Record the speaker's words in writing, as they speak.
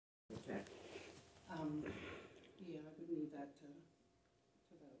Yeah, I would need that to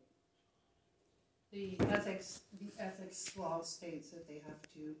vote. The ethics law states that they have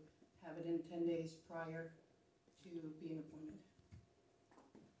to have it in 10 days prior to being appointed.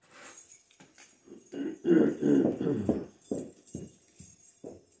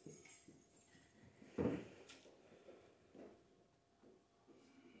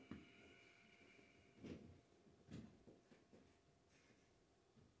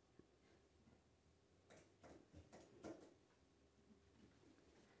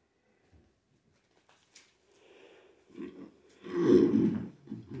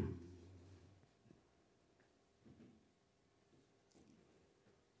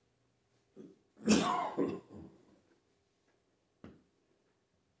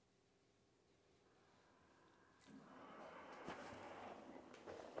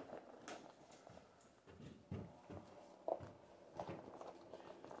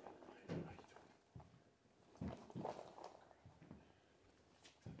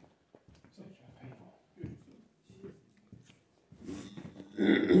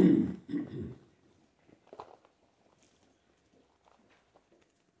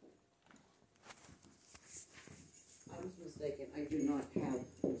 I was mistaken. I do not have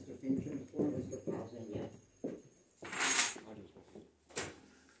Mr. Fincham or Mr. Paulson yet.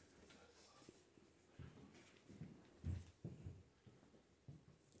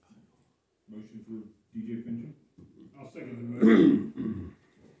 Motion for DJ Fincham? I'll second the motion.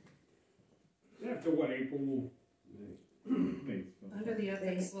 After what, April? May. Under the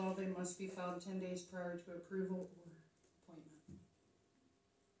ethics law, they must be filed 10 days prior to approval or appointment.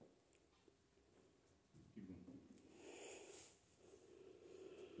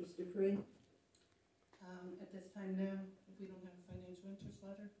 Mr. Cree? At this time, no, if we don't have a financial interest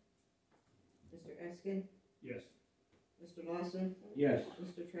letter. Mr. Eskin? Yes. Mr. Lawson? Yes.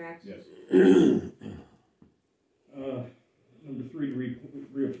 Mr. Trax? Yes. Number 3,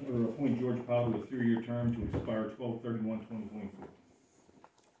 to appoint George Powell to a 3-year term to expire 12/31/2024.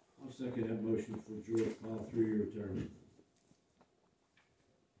 I'll second that motion for George Powell, 3-year term.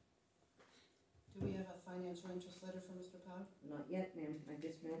 Do we have a financial interest letter for Mr. Powell? Not yet, ma'am. I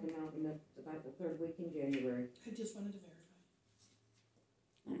just mailed them out in about the 3rd week in January. I just wanted to verify.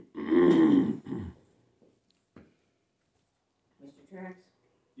 Mr. Trax?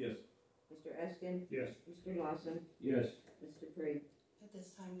 Yes. Mr. Eskin? Yes. Mr. Lawson? Yes. Mr. Cree? At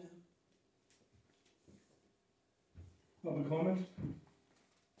this time, no. Public comment?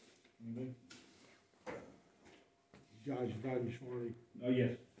 Anybody? Josh done, Shorty. Oh,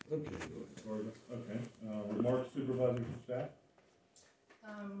 yes. Okay. Okay. Remarks, supervisors and staff?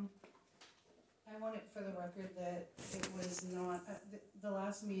 I want it for the record that it was not, the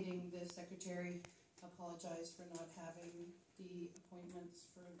last meeting, the secretary apologized for not having the appointments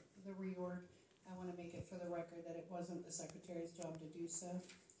for the reorg. I want to make it for the record that it wasn't the secretary's job to do so.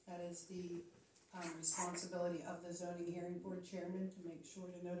 That is the responsibility of the zoning hearing board chairman to make sure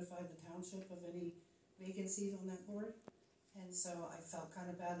to notify the township of any vacancies on that board. And so I felt kind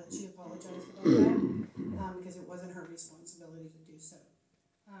of bad that she apologized about that because it wasn't her responsibility to do so.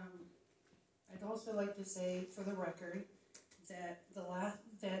 I'd also like to say for the record that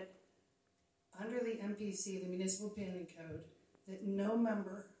that under the MPC, the Municipal Planning Code, that no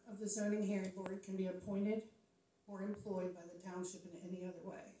member of the zoning hearing board can be appointed or employed by the township in any other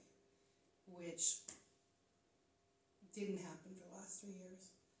way, which didn't happen for the last 3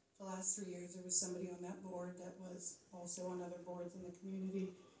 years. The last 3 years, there was somebody on that board that was also on other boards in the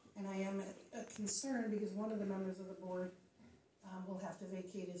community, and I am concerned because one of the members of the board will have to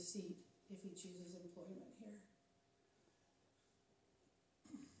vacate his seat if he chooses employment here.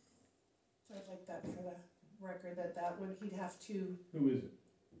 So I'd like that for the record, that would, he'd have to, Who is it?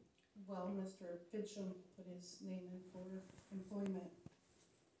 well, Mr. Fincham put his name in for employment.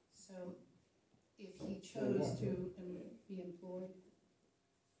 So if he chose to be employed,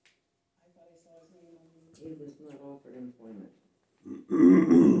 I thought I saw his name on the... He was not offered employment.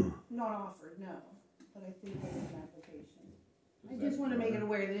 Not offered, no, but I think there was an application. I just want to make it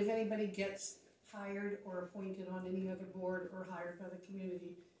aware that if anybody gets hired or appointed on any other board or hired by the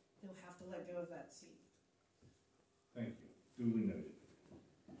community, they'll have to let go of that seat. Thank you. Duly noted.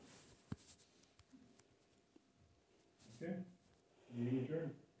 Okay. Meeting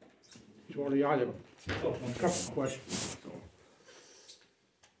adjourned. Shorty, I have a Oh, couple of questions.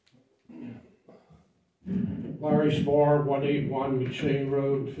 Larry Spar, 181 McShane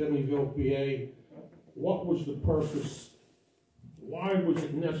Road, Finleyville, PA. What was the purpose? Why was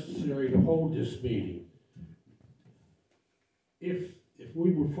it necessary to hold this meeting? If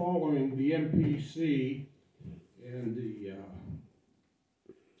we were following the MPC and the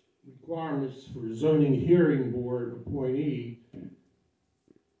requirements for zoning hearing board appointee,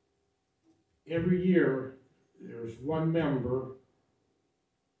 every year, there's one member,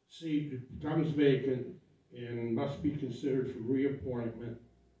 seat becomes vacant and must be considered for reappointment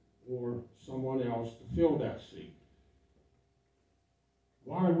or someone else to fill that seat.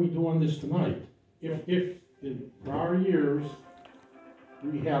 Why are we doing this tonight? If in prior years,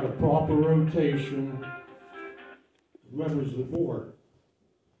 we had a proper rotation of members of the board.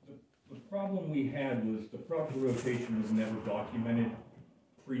 The problem we had was the proper rotation was never documented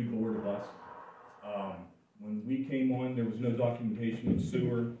pre-board of us. When we came on, there was no documentation of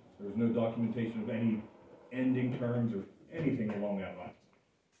sewer, there was no documentation of any ending terms or anything along that line.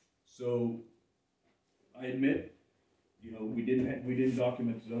 So, I admit, you know, we didn't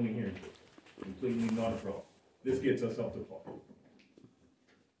document the zoning hearing, completely not a problem. This gets us up to par.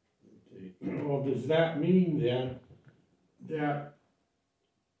 Okay. Well, does that mean then that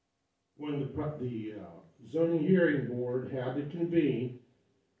when the zoning hearing board had to convene,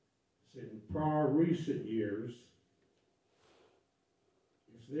 say in prior recent years,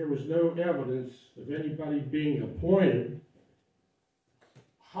 if there was no evidence of anybody being appointed,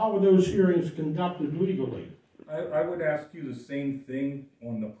 how were those hearings conducted legally? I would ask you the same thing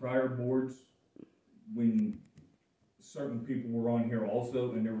on the prior boards when certain people were on here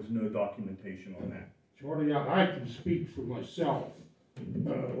also and there was no documentation on that. Shorty, I can speak for myself.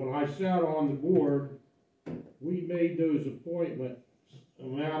 When I sat on the board, we made those appointments a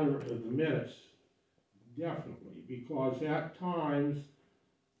matter of the minutes, definitely, because at times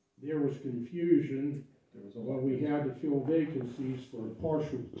there was confusion There was a when lot. we had to fill vacancies for a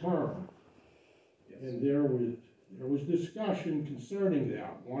partial term. Yes. And there was discussion concerning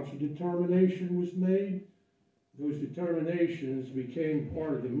that. Once a determination was made, those determinations became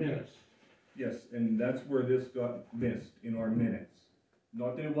part of the minutes. Yes, and that's where this got missed in our minutes.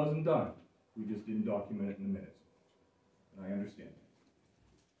 Not that it wasn't done, we just didn't document it in the minutes. And I understand.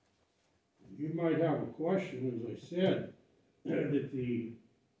 You might have a question, as I said, that the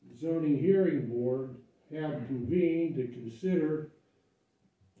zoning hearing board have convened to consider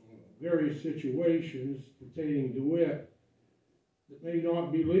various situations pertaining to it that may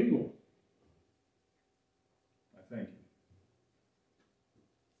not be legal. I thank you.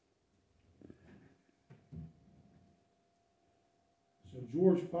 So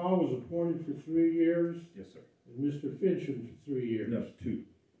George Powell was appointed for 3 years, Yes, sir. and Mr. Fincham for 3 years. No, 2. 2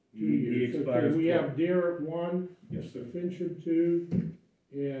 He years. expires. Okay, we have Derek 1, Yes, sir. Mr. Fincham 2,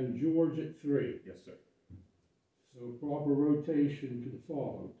 and George at 3. Yes, sir. So proper rotation can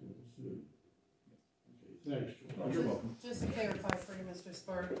follow. Okay, thanks, George. Oh, you're welcome. Just to clarify for you, Mr.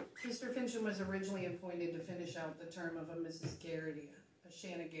 Spark, Mr. Fincham was originally appointed to finish out the term of a Mrs. Garrity, a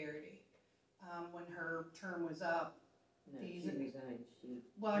Shanna Garrity. When her term was up, No, These- she resigned,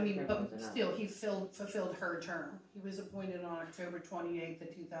 well, I mean, Her term but wasn't up. still, he fulfilled her term. He was appointed on October 28th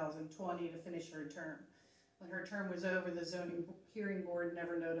of 2020 to finish her term. When her term was over, the zoning hearing board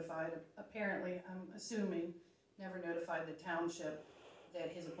never notified, apparently, I'm assuming, never notified the township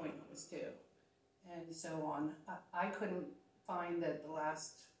that his appointment was due, and so on. I couldn't find that the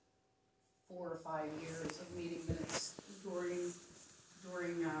last 4 or 5 years of meeting minutes during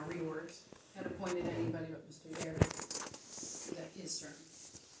reworks had appointed anybody but Mr. Garrett that his term.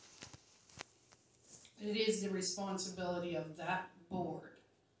 It is the responsibility of that board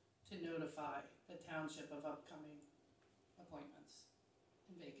to notify the township of upcoming appointments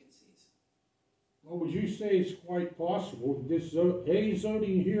and vacancies. Well, would you say it's quite possible this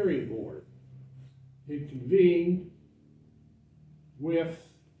zoning hearing board had convened with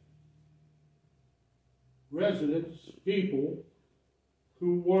residents, people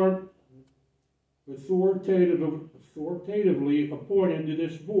who weren't authoritatively appointed to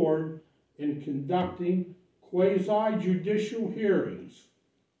this board in conducting quasi-judicial hearings,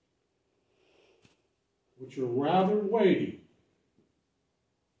 which are rather weighty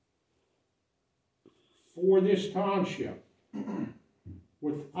for this township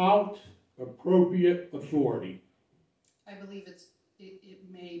without appropriate authority? I believe it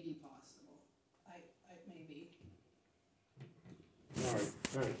may be possible. It may be. All right,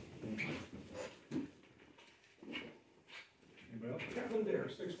 thank you. Anybody else? Kevin Dare,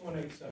 6187.